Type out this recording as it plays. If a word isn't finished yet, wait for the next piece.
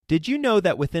Did you know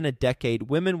that within a decade,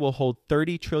 women will hold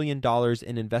 $30 trillion in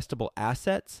investable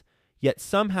assets? Yet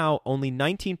somehow only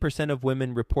 19% of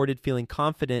women reported feeling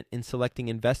confident in selecting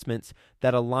investments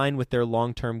that align with their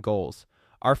long-term goals.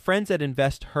 Our friends at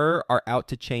InvestHer are out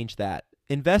to change that.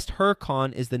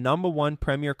 InvestHerCon is the #1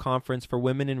 premier conference for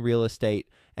women in real estate,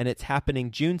 and it's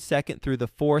happening June 2nd through the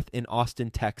 4th in Austin,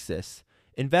 Texas.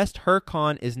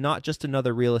 InvestHerCon is not just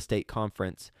another real estate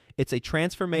conference. It's a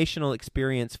transformational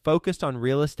experience focused on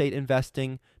real estate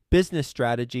investing, business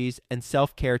strategies, and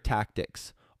self-care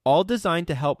tactics, all designed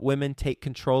to help women take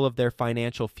control of their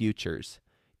financial futures.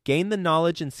 Gain the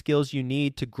knowledge and skills you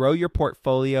need to grow your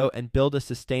portfolio and build a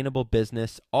sustainable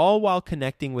business, all while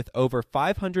connecting with over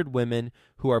 500 women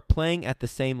who are playing at the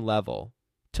same level.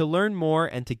 To learn more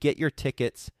and to get your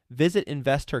tickets, visit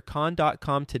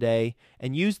InvestHerCon.com today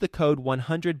and use the code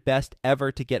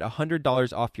 100BESTEVER to get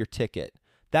 $100 off your ticket.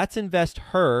 That's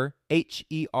InvestHer,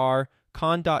 H-E-R,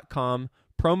 con.com,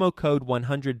 promo code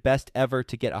 100BESTEVER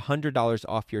to get $100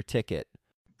 off your ticket.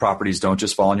 Properties don't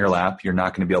just fall in your lap. You're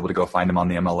not going to be able to go find them on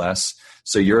the MLS.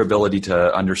 So your ability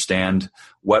to understand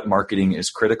what marketing is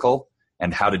critical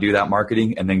and how to do that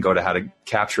marketing, and then go to how to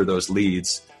capture those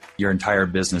leads, your entire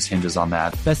business hinges on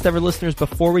that. Best ever listeners,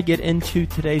 before we get into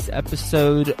today's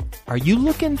episode, are you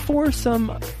looking for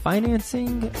some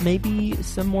financing, maybe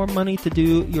some more money to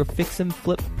do your fix and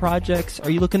flip projects?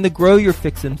 Are you looking to grow your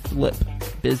fix and flip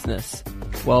business?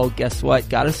 Well, guess what?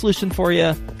 Got a solution for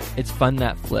you. It's Fund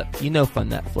That Flip. You know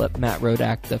Fund That Flip. Matt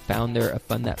Rodak, the founder of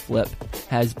Fund That Flip,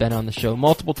 has been on the show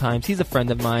multiple times. He's a friend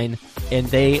of mine, and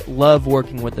they love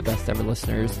working with the best ever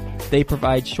listeners. They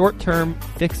provide short-term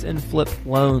fix and flip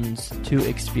loans to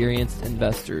experienced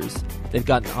investors. They've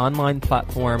got an online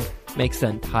platform, makes the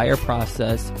entire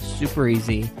process super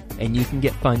easy, and you can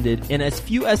get funded in as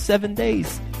few as 7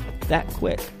 days. That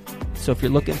quick. So if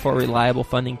you're looking for a reliable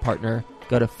funding partner,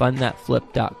 go to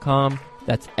fundthatflip.com.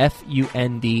 That's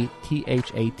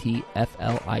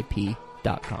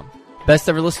fundthatflip.com. Best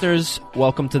ever listeners,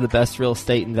 welcome to the best real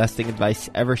estate investing advice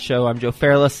ever show. I'm Joe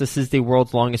Fairless. This is the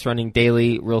world's longest running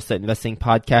daily real estate investing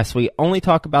podcast. We only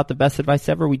talk about the best advice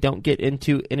ever. We don't get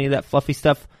into any of that fluffy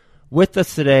stuff. With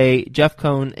us today, Jeff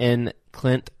Cohn and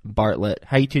Clint Bartlett.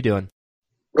 How you two doing?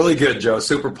 Really good, Joe.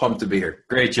 Super pumped to be here.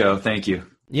 Great, Joe. Thank you.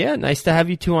 Yeah, nice to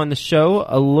have you two on the show.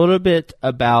 A little bit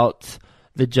about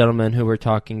the gentleman who we're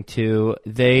talking to.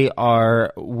 They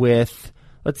are with,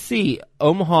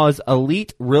 Omaha's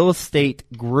Elite Real Estate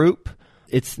Group.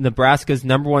 It's Nebraska's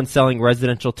 #1 selling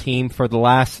residential team for the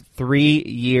last 3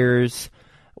 years.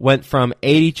 Went from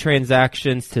 80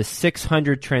 transactions to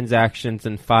 600 transactions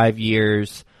in 5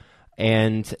 years,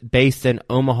 and based in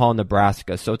Omaha,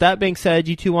 Nebraska. So with that being said,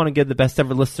 you two want to give the best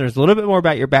ever listeners a little bit more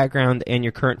about your background and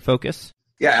your current focus?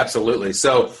 Yeah, absolutely.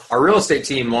 So our real estate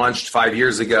team launched 5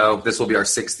 years ago. This will be our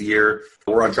 6th year.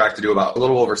 We're on track to do about a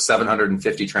little over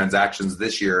 750 transactions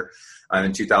this year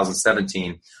in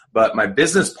 2017. But my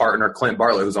business partner, Clint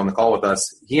Bartlett, who's on the call with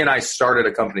us, he and I started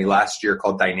a company last year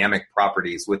called Dynamic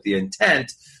Properties with the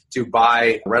intent to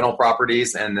buy rental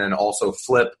properties and then also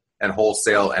flip and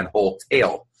wholesale and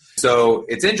wholetail. So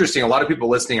it's interesting. A lot of people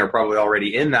listening are probably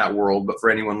already in that world, but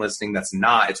for anyone listening that's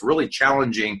not, it's really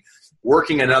challenging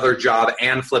working another job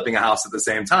and flipping a house at the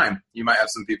same time. You might have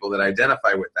some people that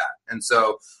identify with that. And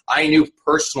so I knew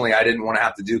personally I didn't want to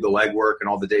have to do the legwork and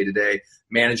all the day-to-day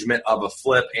management of a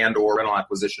flip and or rental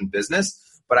acquisition business,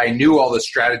 but I knew all the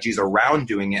strategies around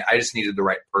doing it. I just needed the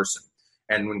right person.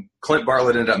 And when Clint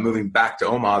Bartlett ended up moving back to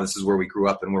Omaha, this is where we grew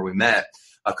up and where we met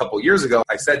a couple years ago,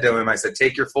 I said to him,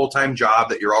 take your full-time job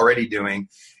that you're already doing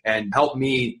and help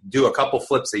me do a couple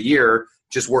flips a year,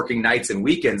 just working nights and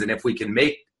weekends. And if we can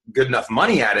make good enough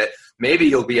money at it, maybe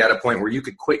you'll be at a point where you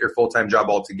could quit your full-time job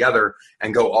altogether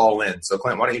and go all in. So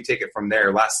Clint, why don't you take it from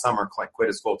there? Last summer, Clint quit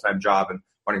his full-time job, and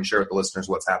why don't you share with the listeners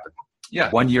what's happened?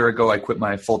 Yeah. 1 year ago, I quit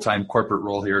my full-time corporate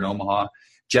role here in Omaha.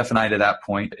 Jeff and I, to that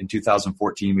point, in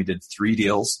 2014, we did 3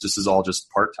 deals. This is all just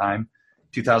part-time.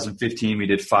 2015, we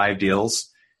did 5 deals.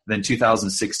 Then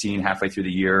 2016, halfway through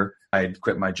the year, I had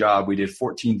quit my job. We did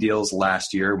 14 deals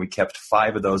last year. We kept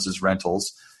 5 of those as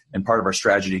rentals. And part of our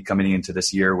strategy coming into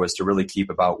this year was to really keep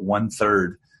about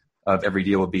 1/3 of every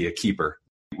deal would be a keeper.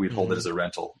 We'd hold it as a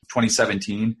rental.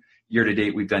 2017, year to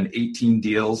date, we've done 18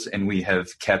 deals and we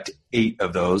have kept 8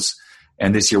 of those.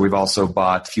 And this year we've also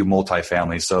bought a few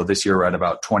multifamilies. So this year we're at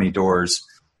about 20 doors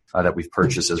that we've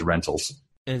purchased as rentals.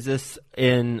 Is this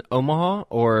in Omaha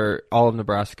or all of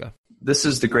Nebraska? This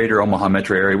is the greater Omaha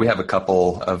metro area. We have a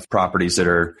couple of properties that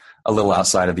are a little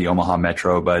outside of the Omaha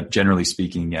metro, but generally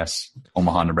speaking, yes,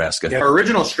 Omaha, Nebraska. Yeah, our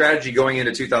original strategy going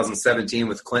into 2017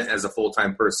 with Clint as a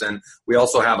full-time person, we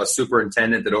also have a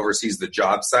superintendent that oversees the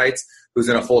job sites. who's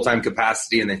in a full-time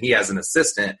capacity, and then he has an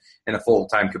assistant in a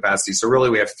full-time capacity. So really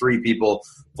we have 3 people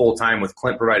full-time with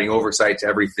Clint providing oversight to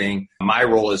everything. My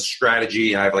role is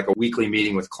strategy. I have like a weekly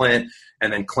meeting with Clint,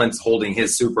 and then Clint's holding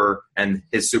his super and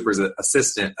his super's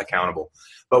assistant accountable.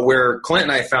 But where Clint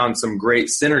and I found some great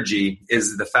synergy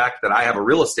is the fact that I have a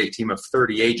real estate team of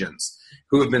 30 agents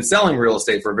who have been selling real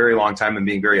estate for a very long time and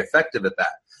being very effective at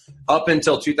that. Up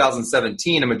until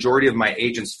 2017, a majority of my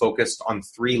agents focused on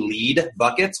 3 lead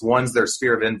buckets. One's their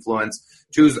sphere of influence,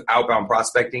 2 is outbound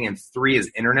prospecting, and 3 is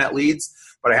internet leads.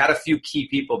 But I had a few key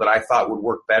people that I thought would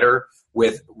work better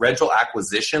with rental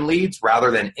acquisition leads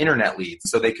rather than internet leads.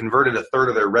 So they converted a third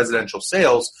of their residential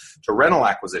sales to rental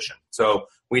acquisition. So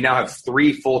we now have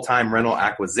 3 full-time rental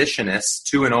acquisitionists,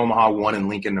 2 in Omaha, 1 in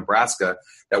Lincoln, Nebraska,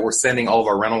 that we're sending all of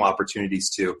our rental opportunities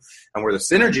to. And where the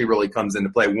synergy really comes into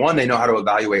play, 1, they know how to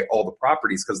evaluate all the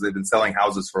properties because they've been selling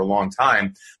houses for a long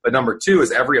time. But number 2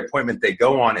 is every appointment they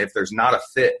go on, if there's not a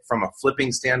fit from a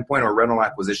flipping standpoint or rental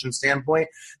acquisition standpoint,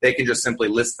 they can just simply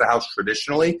list the house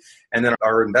traditionally, and then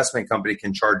our investment company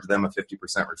can charge them a 50%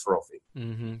 referral fee.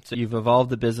 Mm-hmm. So you've evolved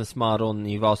the business model, and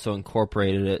you've also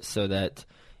incorporated it so that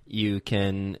you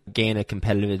can gain a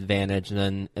competitive advantage and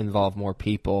then involve more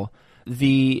people.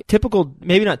 The typical,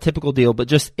 maybe not typical deal, but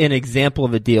just an example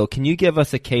of a deal. Can you give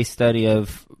us a case study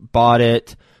of bought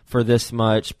it for this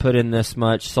much, put in this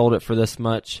much, sold it for this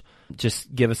much?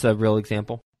 Just give us a real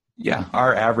example. Yeah,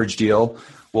 our average deal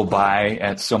will buy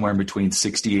at somewhere in between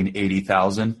 $60,000 and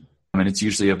 $80,000. And it's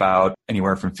usually about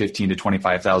anywhere from $15,000 to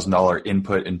 $25,000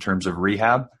 input in terms of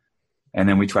rehab. And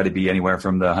then we try to be anywhere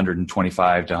from the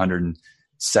 $125,000 to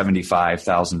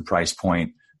 $175,000 price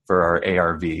point for our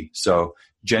ARV. So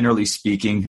generally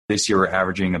speaking, this year we're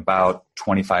averaging about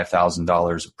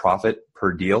 $25,000 of profit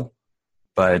per deal.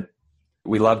 But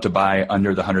we love to buy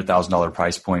under the $100,000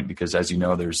 price point because, as you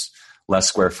know, there's less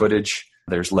square footage.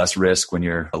 There's less risk when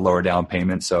you're a lower down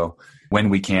payment. So when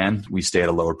we can, we stay at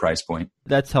a lower price point.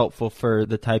 That's helpful for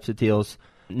the types of deals.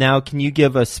 Now, can you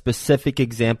give a specific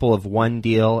example of one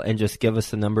deal and just give us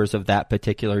the numbers of that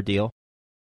particular deal?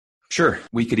 Sure.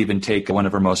 We could even take one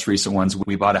of our most recent ones.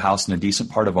 We bought a house in a decent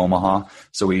part of Omaha.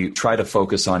 So we try to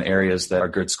focus on areas that are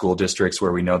good school districts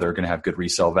where we know they're going to have good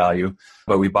resale value.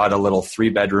 But we bought a little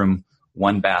 3-bedroom,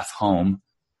 1-bath home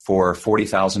for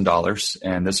 $40,000.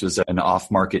 And this was an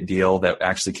off-market deal that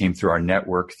actually came through our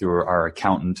network, through our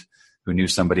accountant who knew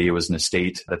somebody. It was an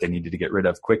estate that they needed to get rid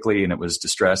of quickly and it was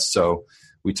distressed. So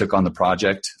we took on the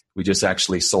project. We just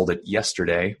actually sold it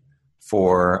yesterday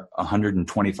for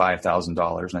 $125,000.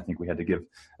 And I think we had to give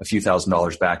a few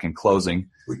 $1,000s back in closing.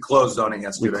 We closed on it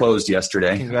yesterday. We closed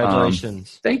yesterday.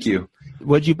 Congratulations. Thank you.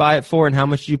 What'd you buy it for and how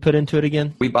much did you put into it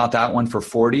again? We bought that one for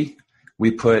 $40,000. We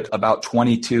put about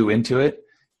 $22,000 into it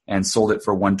and sold it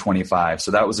for $125,000. So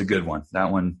that was a good one.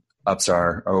 That one ups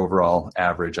our overall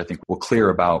average. I think we'll clear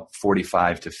about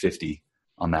 $45,000 to $50,000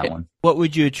 on that one. What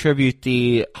would you attribute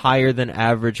the higher than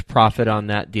average profit on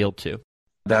that deal to?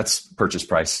 That's purchase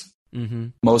price. Mm-hmm.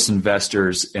 Most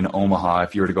investors in Omaha,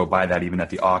 if you were to go buy that even at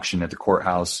the auction at the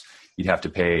courthouse, you'd have to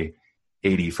pay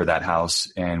 $80,000 for that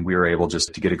house. And we were able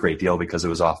just to get a great deal because it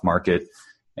was off market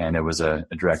and it was a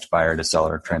direct buyer to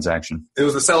seller transaction. It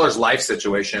was the seller's life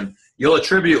situation. You'll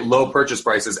attribute low purchase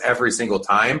prices every single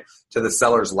time to the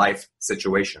seller's life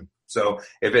situation. So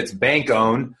if it's bank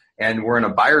owned and we're in a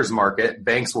buyer's market,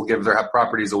 banks will give their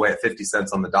properties away at 50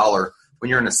 cents on the dollar. When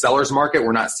you're in a seller's market,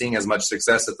 we're not seeing as much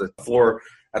success at the floor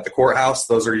at the courthouse.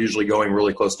 Those are usually going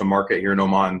really close to market here in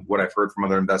Omaha, and what I've heard from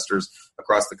other investors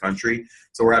across the country.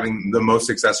 So we're having the most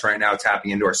success right now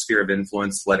tapping into our sphere of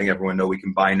influence, letting everyone know we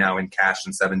can buy now in cash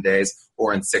in 7 days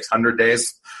or in 600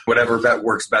 days, whatever that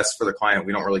works best for the client.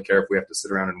 We don't really care if we have to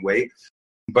sit around and wait.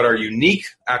 But our unique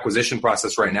acquisition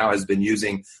process right now has been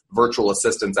using virtual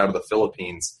assistants out of the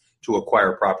Philippines to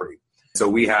acquire property. So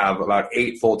we have about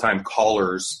 8 full-time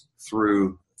callers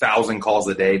through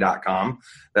 1000callsaday.com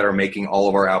that are making all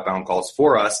of our outbound calls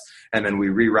for us. And then we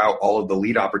reroute all of the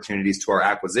lead opportunities to our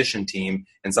acquisition team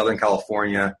in Southern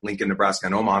California, Lincoln, Nebraska,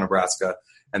 and Omaha, Nebraska.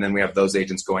 And then we have those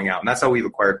agents going out. And that's how we've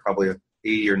acquired probably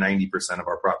 80 or 90% of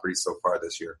our properties so far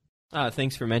this year.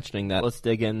 Thanks for mentioning that. Let's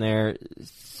dig in there.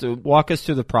 So walk us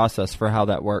through the process for how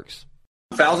that works.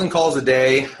 1,000 calls a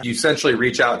day. You essentially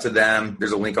reach out to them.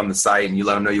 There's a link on the site and you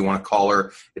let them know you want a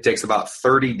caller. It takes about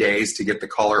 30 days to get the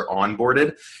caller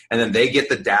onboarded. And then they get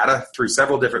the data through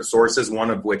several different sources, one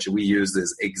of which we use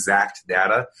is Exact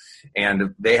Data.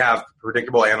 And they have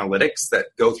predictable analytics that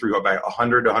go through about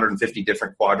 100 to 150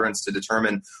 different quadrants to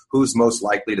determine who's most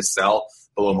likely to sell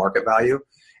below market value.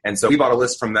 And so we bought a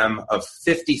list from them of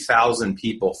 50,000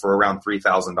 people for around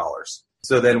 $3,000.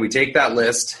 So then we take that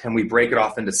list and we break it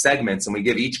off into segments, and we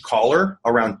give each caller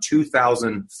around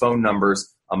 2,000 phone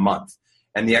numbers a month.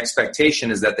 And the expectation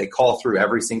is that they call through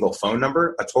every single phone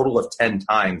number a total of 10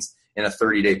 times in a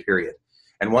 30-day period.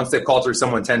 And once they've called through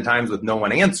someone 10 times with no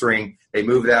one answering, they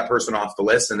move that person off the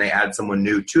list and they add someone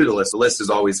new to the list. The list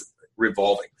is always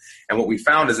revolving. And what we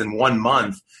found is in 1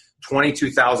 month,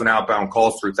 22,000 outbound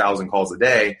calls through 1,000 calls a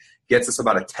day gets us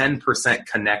about a 10%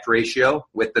 connect ratio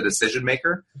with the decision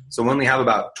maker. So we only have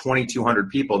about 2,200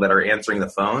 people that are answering the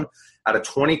phone. Out of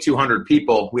 2,200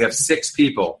 people, we have 6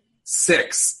 people,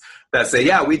 6, that say,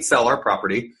 yeah, we'd sell our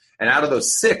property. And out of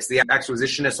those 6, the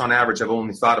acquisitionists on average have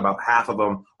only thought about half of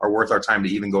them are worth our time to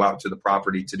even go out to the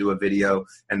property to do a video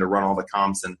and to run all the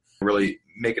comps and really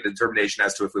make a determination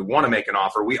as to if we want to make an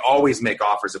offer. We always make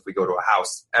offers if we go to a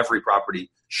house. Every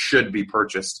property should be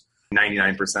purchased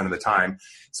 99% of the time.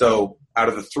 So out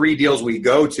of the 3 deals we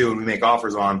go to and we make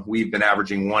offers on, we've been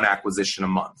averaging 1 acquisition a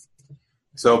month.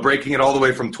 So breaking it all the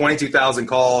way from 22,000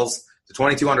 calls to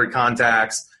 2,200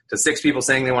 contacts to 6 people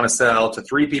saying they want to sell, to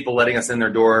 3 people letting us in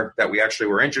their door that we actually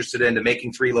were interested in, to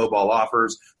making 3 lowball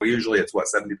offers. Well, usually it's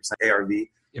 70% ARV?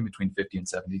 In between 50 and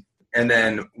 70. And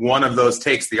then one of those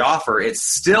takes the offer. It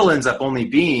still ends up only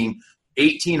being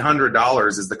 $1,800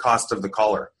 is the cost of the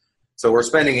caller. So we're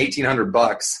spending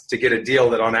 $1,800 to get a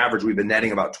deal that on average we've been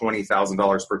netting about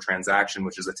 $20,000 per transaction,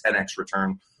 which is a 10x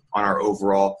return on our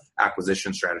overall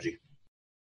acquisition strategy.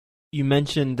 You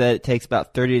mentioned that it takes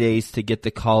about 30 days to get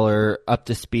the caller up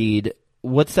to speed.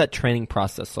 What's that training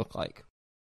process look like?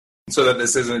 So that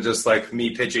this isn't just like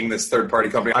me pitching this third-party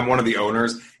company. I'm one of the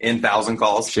owners in 1,000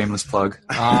 Calls. Shameless plug.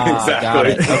 Exactly. Got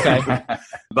it. Okay.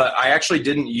 But I actually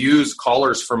didn't use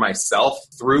callers for myself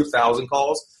through 1,000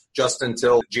 Calls just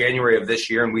until January of this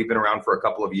year, and we've been around for a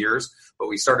couple of years. But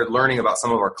we started learning about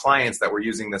some of our clients that were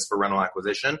using this for rental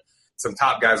acquisition. Some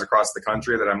top guys across the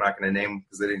country that I'm not going to name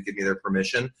because they didn't give me their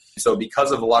permission. So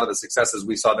because of a lot of the successes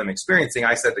we saw them experiencing,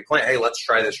 I said to Clint, hey, let's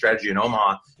try this strategy in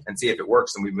Omaha and see if it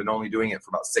works. And we've been only doing it for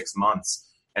about 6 months,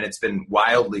 and it's been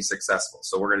wildly successful.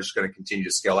 So we're just going to continue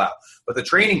to scale out. But the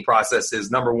training process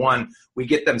is, number one, we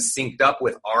get them synced up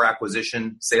with our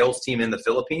acquisition sales team in the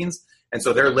Philippines. And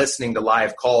so they're listening to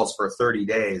live calls for 30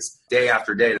 days, day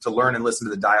after day, to learn and listen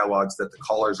to the dialogues that the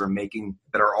callers are making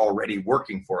that are already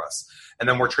working for us. And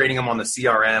then we're training them on the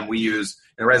CRM. We use,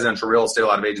 in residential real estate, a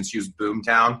lot of agents use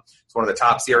Boomtown. It's one of the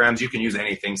top CRMs. You can use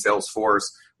anything, Salesforce,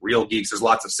 Real Geeks. There's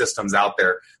lots of systems out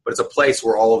there. But it's a place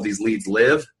where all of these leads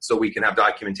live, so we can have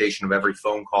documentation of every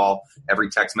phone call, every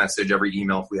text message, every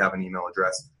email if we have an email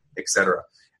address, etc.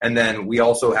 And then we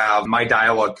also have my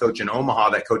dialogue coach in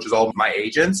Omaha that coaches all of my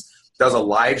agents. Does a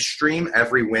live stream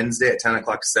every Wednesday at 10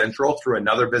 o'clock Central through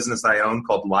another business I own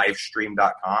called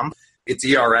livestream.com. It's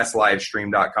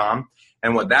erslivestream.com.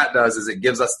 And what that does is it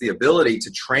gives us the ability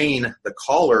to train the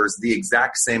callers the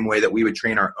exact same way that we would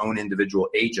train our own individual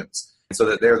agents, so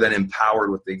that they're then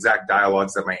empowered with the exact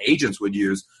dialogues that my agents would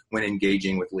use when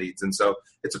engaging with leads. And so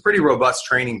it's a pretty robust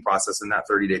training process in that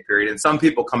 30-day period. And some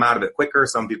people come out of it quicker.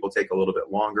 Some people take a little bit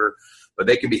longer, but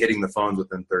they can be hitting the phones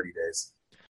within 30 days.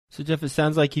 So, Jeff, it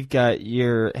sounds like you've got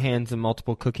your hands in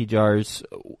multiple cookie jars.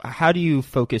 How do you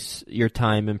focus your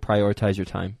time and prioritize your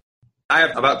time? I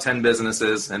have about 10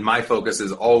 businesses, and my focus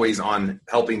is always on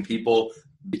helping people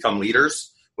become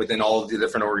leaders within all of the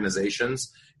different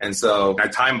organizations. And so I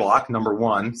time block, number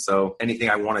one. So anything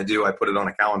I want to do, I put it on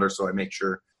a calendar so I make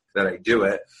sure that I do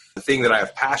it. The thing that I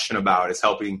have passion about is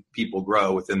helping people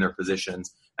grow within their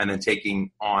positions and then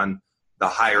taking on the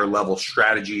higher level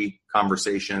strategy,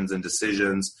 conversations, and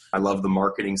decisions. I love the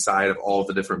marketing side of all of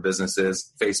the different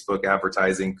businesses, Facebook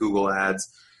advertising, Google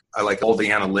ads. I like all the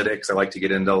analytics. I like to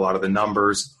get into a lot of the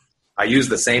numbers. I use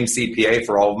the same CPA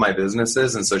for all of my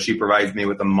businesses, and so she provides me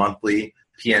with a monthly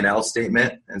P&L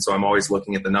statement. And so I'm always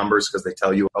looking at the numbers because they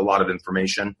tell you a lot of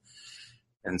information.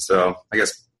 And so I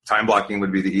guess time blocking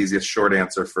would be the easiest short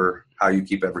answer for how you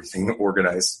keep everything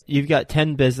organized. You've got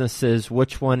 10 businesses.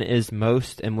 Which one is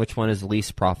most and which one is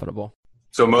least profitable?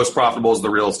 So most profitable is the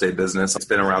real estate business. It's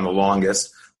been around the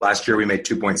longest. Last year we made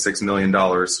 $2.6 million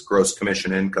gross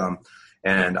commission income,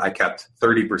 and I kept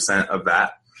 30% of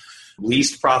that.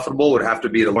 Least profitable would have to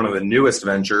be one of the newest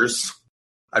ventures.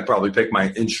 I'd probably pick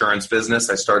my insurance business.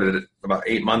 I started it about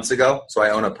 8 months ago. So I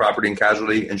own a property and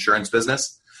casualty insurance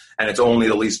business. And it's only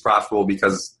the least profitable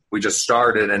because we just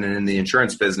started, and in the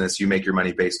insurance business, you make your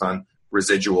money based on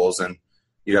residuals, and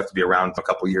you have to be around a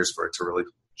couple of years for it to really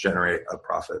generate a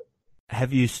profit.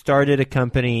 Have you started a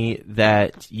company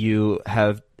that you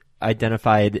have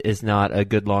identified is not a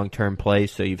good long-term play,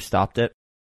 so you've stopped it?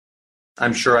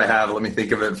 I'm sure I have. Let me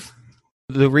think of it.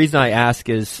 The reason I ask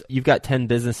is you've got 10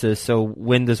 businesses, so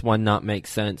when does one not make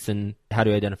sense, and how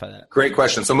do you identify that? Great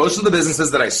question. So most of the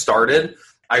businesses that I started,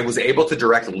 I was able to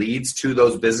direct leads to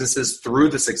those businesses through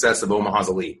the success of Omaha's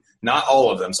Elite. Not all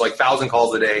of them. So like 1,000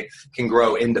 calls a day can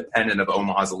grow independent of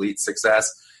Omaha's Elite success.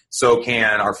 So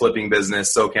can our flipping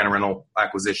business, so can a rental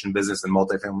acquisition business and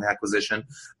multifamily acquisition.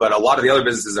 But a lot of the other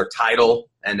businesses are title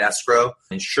and escrow,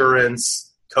 insurance,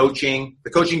 coaching. The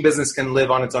coaching business can live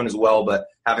on its own as well, but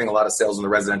having a lot of sales in the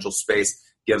residential space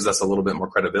gives us a little bit more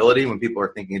credibility when people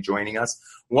are thinking of joining us.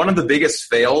 One of the biggest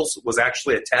fails was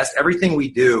actually a test. Everything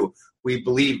we do, we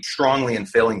believe strongly in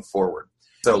failing forward.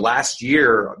 So last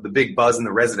year, the big buzz in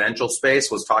the residential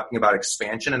space was talking about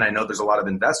expansion, and I know there's a lot of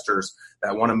investors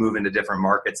that want to move into different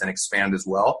markets and expand as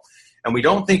well. And we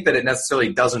don't think that it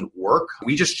necessarily doesn't work.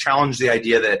 We just challenge the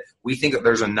idea that we think that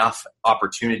there's enough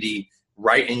opportunity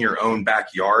right in your own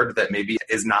backyard that maybe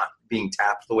is not being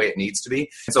tapped the way it needs to be.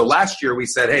 And so last year we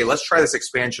said, hey, let's try this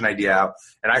expansion idea out.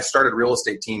 And I started real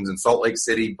estate teams in Salt Lake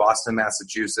City, Boston,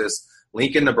 Massachusetts,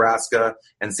 Lincoln, Nebraska,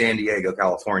 and San Diego,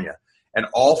 California. And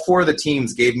all 4 of the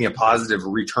teams gave me a positive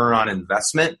return on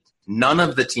investment. None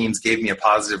of the teams gave me a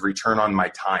positive return on my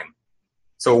time.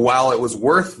 So while it was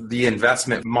worth the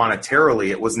investment monetarily,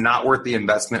 it was not worth the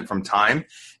investment from time.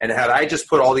 And had I just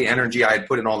put all the energy I had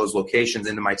put in all those locations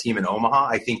into my team in Omaha,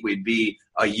 I think we'd be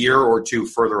a year or 2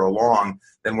 further along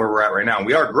than where we're at right now.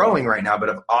 We are growing right now,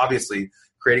 but obviously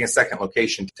creating a second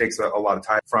location takes a lot of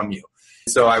time from you.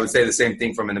 So I would say the same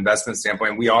thing from an investment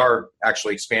standpoint. We are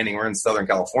actually expanding. We're in Southern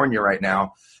California right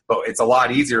now, but it's a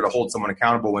lot easier to hold someone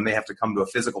accountable when they have to come to a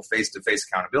physical face-to-face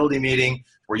accountability meeting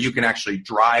where you can actually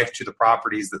drive to the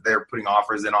properties that they're putting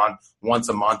offers in on once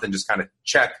a month and just kind of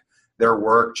check their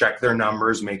work, check their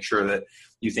numbers, make sure that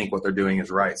you think what they're doing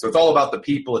is right. So it's all about the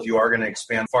people if you are going to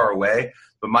expand far away.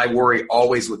 But my worry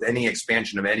always with any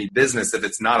expansion of any business, if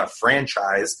it's not a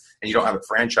franchise and you don't have it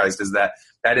franchised, is that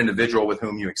that individual with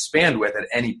whom you expand with at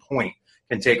any point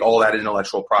can take all that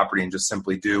intellectual property and just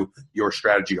simply do your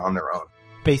strategy on their own.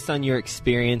 Based on your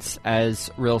experience as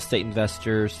real estate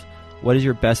investors, what is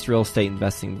your best real estate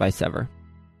investing advice ever?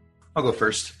 I'll go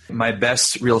first. My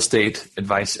best real estate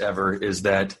advice ever is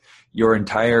that your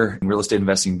entire real estate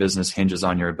investing business hinges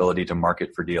on your ability to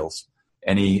market for deals.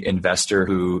 Any investor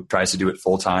who tries to do it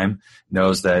full time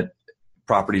knows that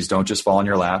properties don't just fall in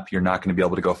your lap. You're not going to be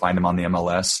able to go find them on the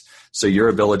MLS. So your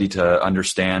ability to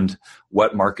understand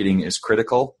what marketing is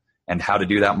critical and how to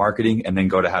do that marketing, and then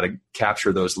go to how to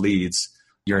capture those leads,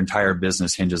 your entire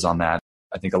business hinges on that.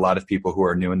 I think a lot of people who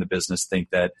are new in the business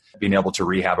think that being able to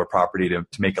rehab a property to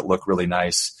make it look really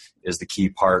nice is the key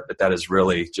part, but that is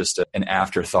really just an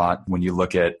afterthought when you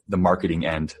look at the marketing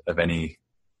end of any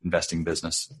investing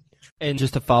business. And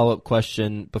just a follow-up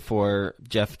question before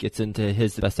Jeff gets into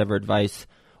his best ever advice.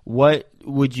 What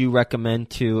would you recommend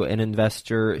to an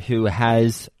investor who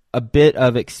has a bit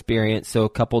of experience, so a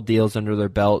couple deals under their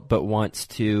belt, but wants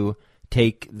to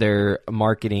take their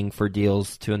marketing for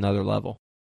deals to another level?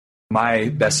 My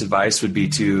best advice would be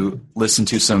to listen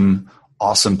to some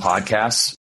awesome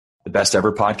podcasts, the Best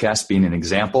Ever podcast being an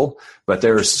example, but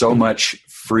there is so much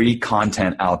free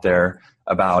content out there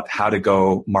about how to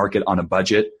go market on a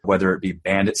budget, whether it be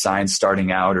bandit signs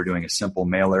starting out or doing a simple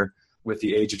mailer. With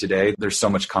the age of today, there's so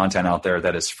much content out there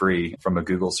that is free. From a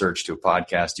Google search to a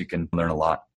podcast, you can learn a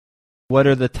lot. What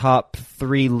are the top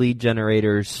 3 lead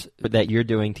generators that you're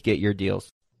doing to get your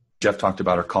deals? Jeff talked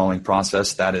about our calling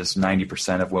process. That is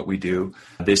 90% of what we do.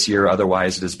 This year,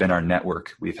 otherwise, it has been our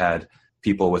network. We've had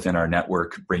people within our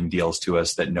network bring deals to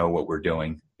us that know what we're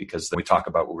doing because we talk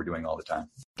about what we're doing all the time.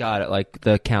 Got it. Like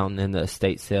the accountant and the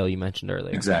estate sale you mentioned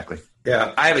earlier. Exactly.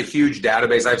 Yeah, I have a huge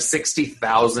database. I have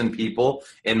 60,000 people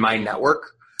in my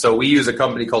network. So we use a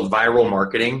company called Viral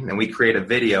Marketing, and we create a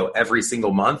video every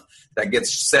single month that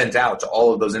gets sent out to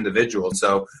all of those individuals.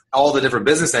 So all the different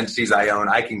business entities I own,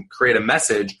 I can create a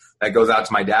message that goes out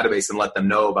to my database and let them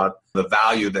know about the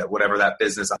value that whatever that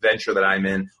business venture that I'm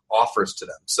in offers to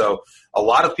them. So a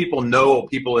lot of people know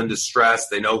people in distress.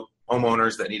 They know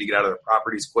homeowners that need to get out of their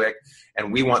properties quick,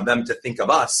 and we want them to think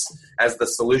of us as the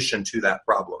solution to that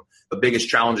problem. The biggest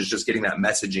challenge is just getting that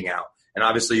messaging out. And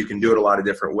obviously you can do it a lot of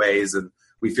different ways, and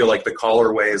we feel like the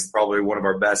caller way is probably one of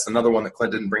our best. Another one that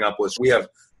Clint didn't bring up was we have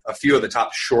a few of the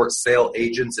top short sale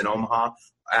agents in Omaha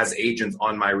as agents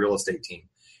on my real estate team.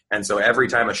 And so every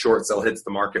time a short sale hits the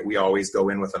market, we always go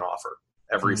in with an offer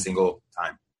every single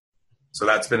time. So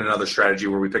that's been another strategy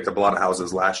where we picked up a lot of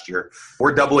houses last year.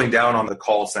 We're doubling down on the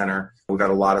call center. We've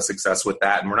got a lot of success with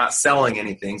that, and we're not selling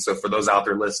anything. So for those out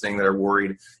there listening that are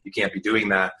worried you can't be doing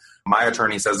that, my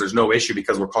attorney says there's no issue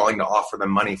because we're calling to offer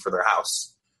them money for their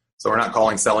house. So we're not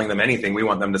calling selling them anything. We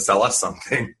want them to sell us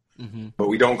something. But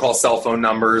we don't call cell phone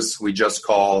numbers. We just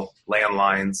call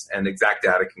landlines, and Exact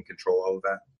Data can control all of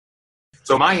that.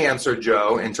 So my answer,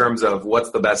 Joe, in terms of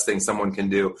what's the best thing someone can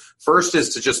do, first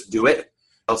is to just do it.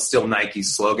 That's still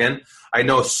Nike's slogan. I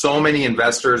know so many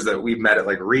investors that we've met at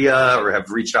like RIA or have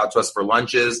reached out to us for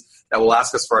lunches that will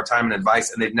ask us for our time and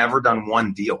advice, and they've never done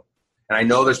one deal. And I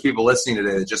know there's people listening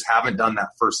today that just haven't done that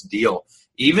first deal.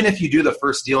 Even if you do the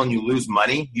first deal and you lose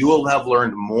money, you will have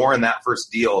learned more in that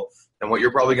first deal than what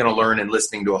you're probably going to learn in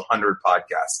listening to 100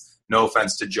 podcasts. No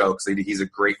offense to Joe, because he's a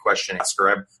great question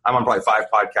asker. I'm on probably 5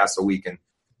 podcasts a week, and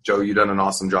Joe, you've done an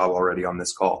awesome job already on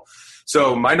this call.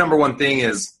 So my number one thing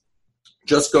is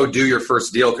just go do your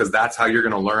first deal, because that's how you're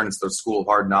going to learn. It's the school of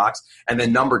hard knocks. And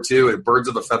then number 2, birds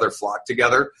of a feather flock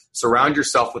together. Surround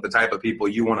yourself with the type of people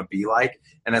you want to be like.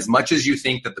 And as much as you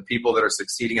think that the people that are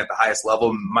succeeding at the highest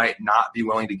level might not be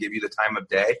willing to give you the time of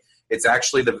day, it's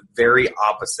actually the very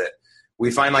opposite. We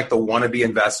find like the wannabe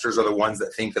investors are the ones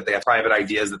that think that they have private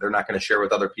ideas that they're not going to share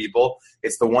with other people.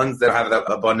 It's the ones that have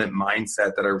that abundant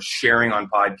mindset that are sharing on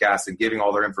podcasts and giving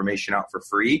all their information out for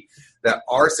free that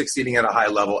are succeeding at a high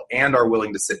level and are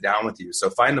willing to sit down with you. So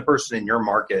find the person in your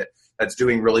market that's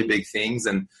doing really big things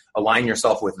and align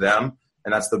yourself with them.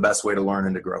 And that's the best way to learn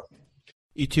and to grow.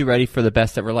 You two ready for the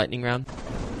best ever lightning round?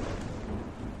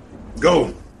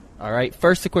 Go. All right.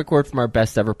 First, a quick word from our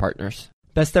best ever partners.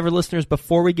 Best ever listeners,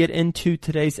 before we get into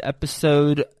today's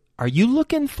episode, are you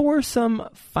looking for some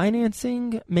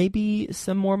financing, maybe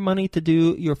some more money to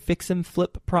do your fix and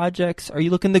flip projects? Are you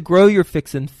looking to grow your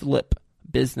fix and flip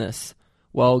business?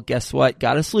 Well, guess what?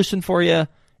 Got a solution for you.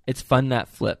 It's Fund That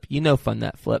Flip. You know Fund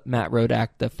That Flip. Matt Rodak,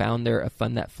 the founder of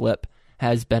Fund That Flip,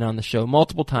 has been on the show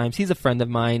multiple times. He's a friend of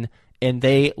mine, and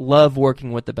they love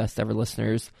working with the best ever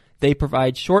listeners. They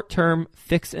provide short-term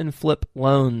fix and flip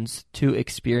loans to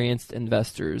experienced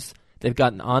investors. They've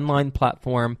got an online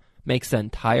platform, makes the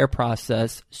entire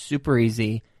process super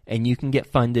easy, and you can get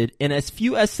funded in as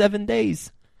few as 7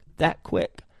 days. That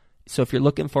quick. So if you're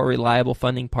looking for a reliable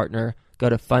funding partner, go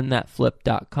to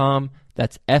fundthatflip.com.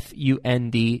 That's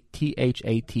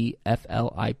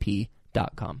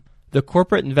fundthatflip.com. The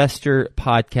Corporate Investor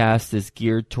Podcast is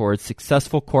geared towards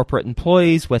successful corporate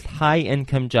employees with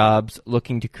high-income jobs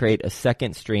looking to create a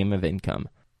second stream of income.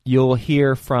 You'll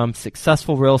hear from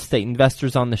successful real estate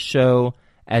investors on the show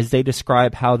as they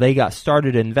describe how they got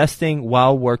started investing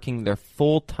while working their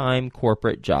full-time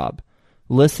corporate job.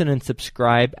 Listen and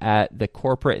subscribe at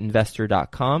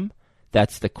thecorporateinvestor.com.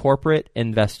 That's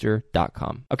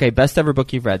thecorporateinvestor.com. Okay, best ever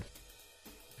book you've read.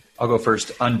 I'll go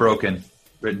first. Unbroken,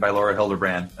 written by Laura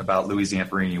Hildebrand about Louis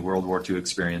Zamperini, World War II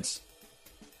experience.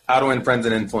 How to Win Friends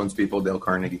and Influence People, Dale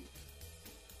Carnegie.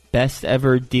 Best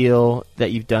ever deal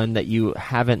that you've done that you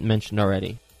haven't mentioned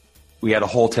already. We had a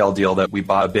wholesale deal that we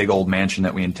bought a big old mansion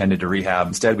that we intended to rehab.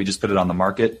 Instead, we just put it on the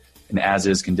market in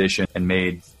as-is condition and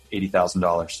made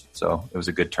 $80,000. So it was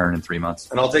a good turn in 3 months.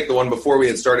 And I'll take the one before we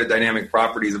had started Dynamic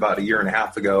Properties about a year and a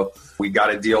half ago. We got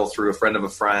a deal through a friend of a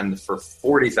friend for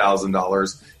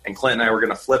 $40,000, and Clint and I were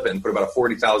going to flip it and put about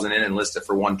 $40,000 in and list it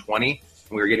for $120,000.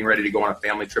 And we were getting ready to go on a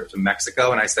family trip to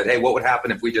Mexico. And I said, hey, what would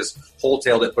happen if we just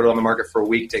wholetailed it, put it on the market for a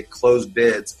week, take closed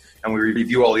bids, and we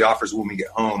review all the offers when we get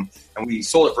home? And we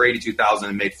sold it for $82,000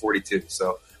 and made $42,000.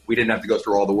 So we didn't have to go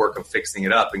through all the work of fixing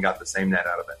it up and got the same net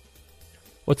out of it.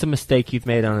 What's a mistake you've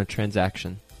made on a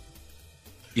transaction?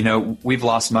 You know, we've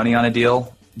lost money on a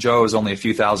deal. Joe, it was only a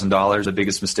few $1,000s. The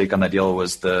biggest mistake on that deal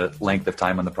was the length of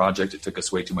time on the project. It took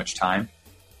us way too much time.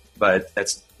 But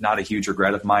that's not a huge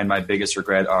regret of mine. My biggest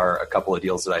regret are a couple of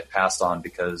deals that I passed on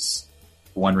because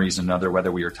for one reason or another,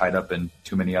 whether we were tied up in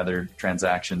too many other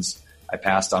transactions, I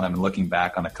passed on them. And looking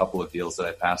back on a couple of deals that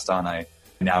I passed on, I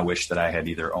now wish that I had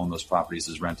either owned those properties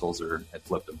as rentals or had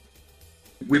flipped them.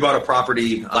 We bought a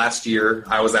property last year.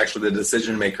 I was actually the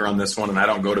decision maker on this one, and I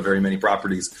don't go to very many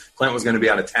properties. Clint was going to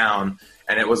be out of town,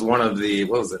 and it was one of the,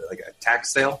 what was it, like a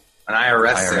tax sale? An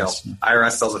IRS sale.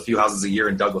 IRS sells a few houses a year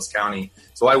in Douglas County.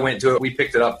 So I went to it. We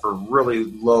picked it up for really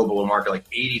low below market, like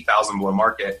 $80,000 below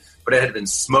market, but it had been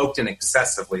smoked in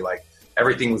excessively. Like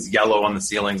everything was yellow on the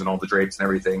ceilings and all the drapes and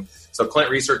everything. So Clint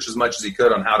researched as much as he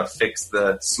could on how to fix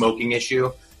the smoking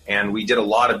issue. And we did a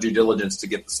lot of due diligence to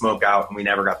get the smoke out, and we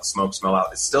never got the smoke smell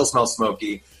out. It still smells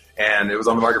smoky, and it was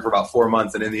on the market for about 4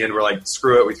 months. And in the end, we're like,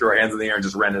 screw it. We threw our hands in the air and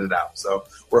just rented it out. So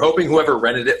we're hoping whoever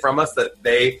rented it from us, that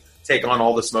they take on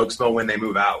all the smoke smell when they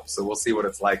move out. So we'll see what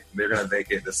it's like. They're going to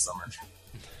vacate this summer.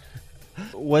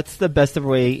 What's the best ever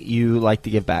way you like to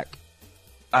give back?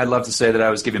 I'd love to say that I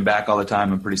was giving back all the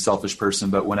time. I'm a pretty selfish person,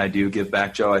 but when I do give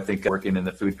back, Joe, I think working in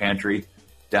the food pantry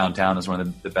downtown is one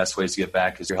of the best ways to give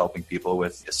back because you're helping people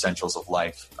with essentials of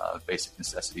life, basic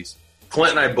necessities.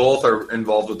 Clint and I both are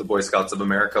involved with the Boy Scouts of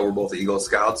America. We're both Eagle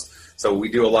Scouts. So we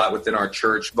do a lot within our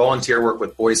church. Volunteer work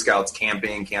with Boy Scouts,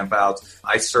 camping, campouts.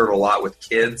 I serve a lot with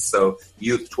kids. So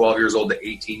youth 12 years old to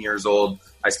 18 years old.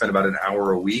 I spend about an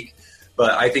hour a week.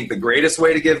 But I think the greatest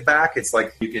way to give back, it's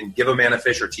like you can give a man a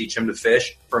fish or teach him to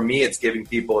fish. For me, it's giving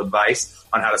people advice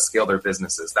on how to scale their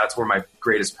businesses. That's where my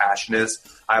greatest passion is.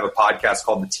 I have a podcast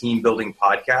called the Team Building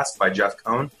Podcast by Jeff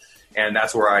Cohn. And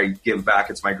that's where I give back.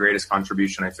 It's my greatest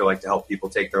contribution, I feel like, to help people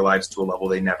take their lives to a level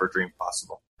they never dreamed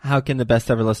possible. How can the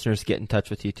best ever listeners get in touch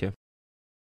with you two?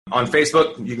 On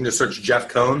Facebook, you can just search Jeff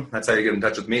Cohn. That's how you get in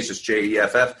touch with me. It's just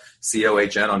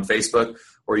JEFFCOHN on Facebook.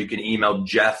 Or you can email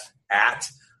Jeff at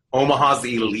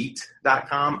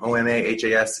omahaselite.com,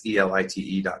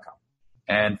 OMAHASELITE.com.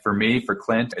 And for me, for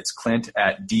Clint, it's Clint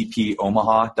at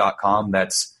dpomaha.com.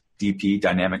 That's DP,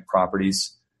 Dynamic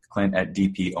Properties. Clint at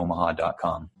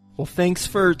dpomaha.com. Well, thanks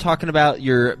for talking about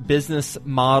your business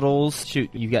models.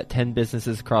 Shoot, you got 10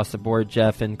 businesses across the board,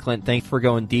 Jeff. And Clint, thanks for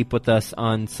going deep with us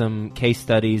on some case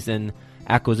studies and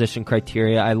acquisition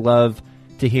criteria. I love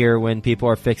to hear when people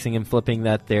are fixing and flipping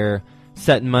that they're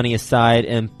setting money aside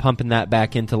and pumping that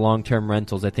back into long-term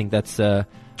rentals. I think that's a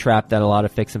trap that a lot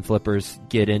of fix and flippers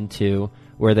get into,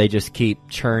 where they just keep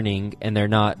churning and they're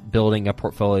not building a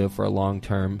portfolio for a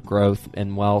long-term growth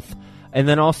and wealth. And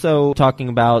then also talking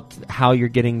about how you're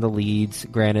getting the leads.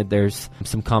 Granted, there's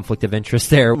some conflict of interest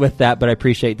there with that, but I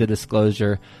appreciate the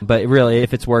disclosure. But really,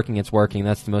 if it's working, it's working.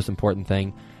 That's the most important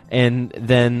thing. And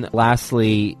then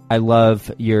lastly, I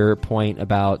love your point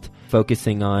about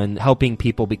focusing on helping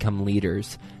people become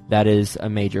leaders. That is a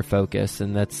major focus,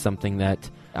 and that's something that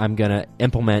I'm going to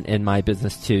implement in my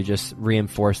business too, just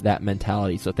reinforce that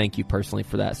mentality. So thank you personally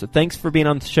for that. So thanks for being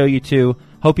on the show, you two.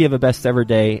 Hope you have a best ever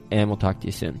day, and we'll talk to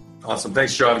you soon. Awesome.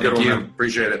 Thanks, Joe. Have a good one, man.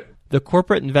 Appreciate it. The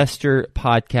Corporate Investor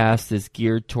Podcast is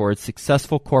geared towards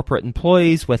successful corporate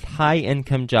employees with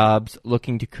high-income jobs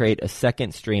looking to create a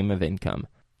second stream of income.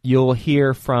 You'll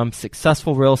hear from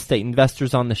successful real estate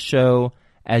investors on the show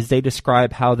as they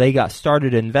describe how they got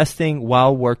started investing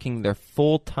while working their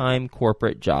full-time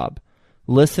corporate job.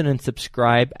 Listen and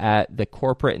subscribe at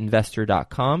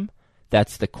thecorporateinvestor.com.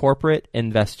 That's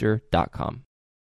thecorporateinvestor.com.